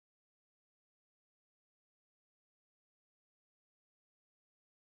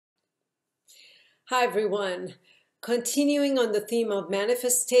Hi everyone. Continuing on the theme of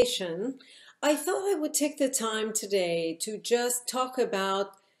manifestation, I thought I would take the time today to just talk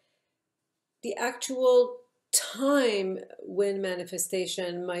about the actual time when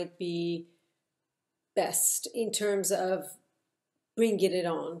manifestation might be best in terms of bringing it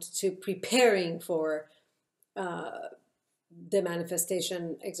on to preparing for the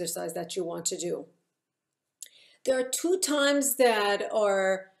manifestation exercise that you want to do. There are two times that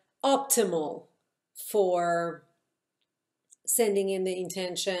are optimal for sending in the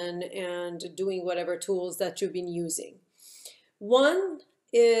intention and doing whatever tools that you've been using. One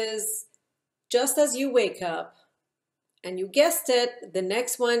is just as you wake up, and you guessed it, the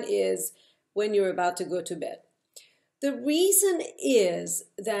next one is when you're about to go to bed. The reason is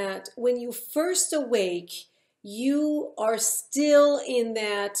that when you first awake, you are still in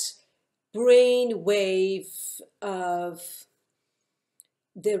that brain wave of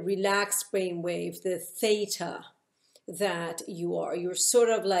the relaxed brain wave, the theta that you are. You're sort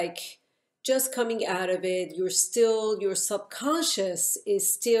of like just coming out of it. You're still, your subconscious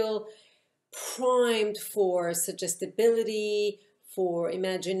is still primed for suggestibility, for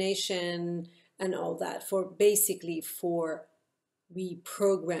imagination, and all that, for basically for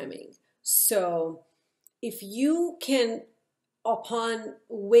reprogramming. So if you can, upon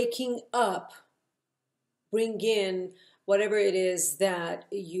waking up, bring in whatever it is that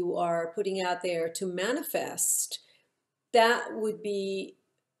you are putting out there to manifest, that would be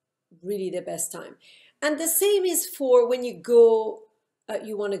really the best time. And the same is for when you go,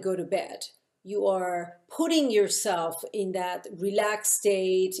 you want to go to bed. You are putting yourself in that relaxed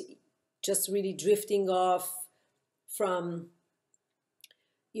state, just really drifting off from,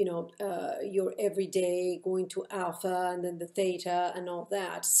 your everyday, going to alpha and then the theta and all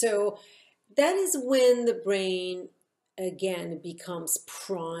that. So that is when the brain again becomes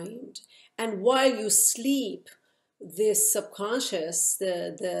primed. And while you sleep, this subconscious,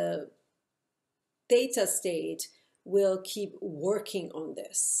 the theta state, will keep working on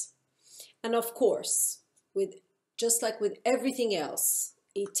this. And of course, just like with everything else,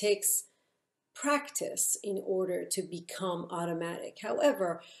 it takes practice in order to become automatic.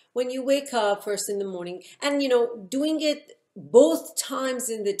 However, when you wake up first in the morning, and doing it both times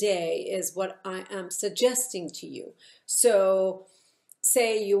in the day is what I am suggesting to you. So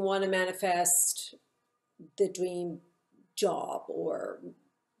say you want to manifest the dream job, or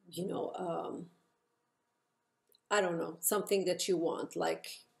I don't know, something that you want, like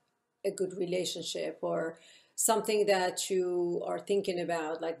a good relationship, or something that you are thinking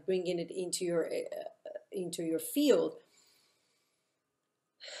about, like bringing it into your field.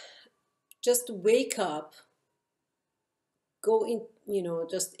 Just wake up, go in,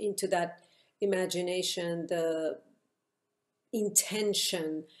 just into that imagination, the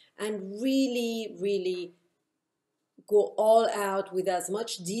intention, and really, really go all out with as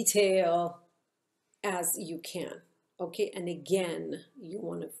much detail as you can. Okay, and again, you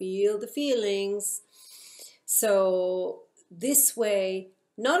want to feel the feelings. So this way,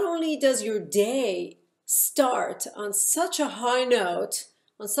 not only does your day start on such a high note,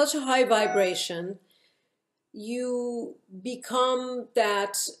 on such a high vibration, you become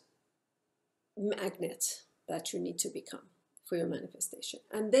that magnet that you need to become for your manifestation.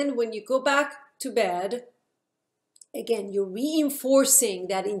 And then when you go back to bed, again, you're reinforcing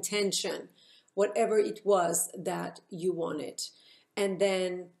that intention, whatever it was that you wanted. And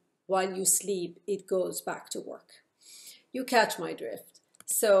then while you sleep, it goes back to work. You catch my drift.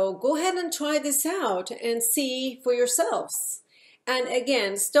 So go ahead and try this out and see for yourselves. And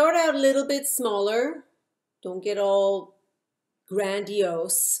again, start out a little bit smaller. Don't get all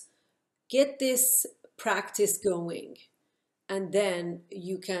grandiose. Get this practice going, and then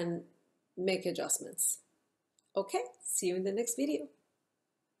you can make adjustments. Okay, see you in the next video.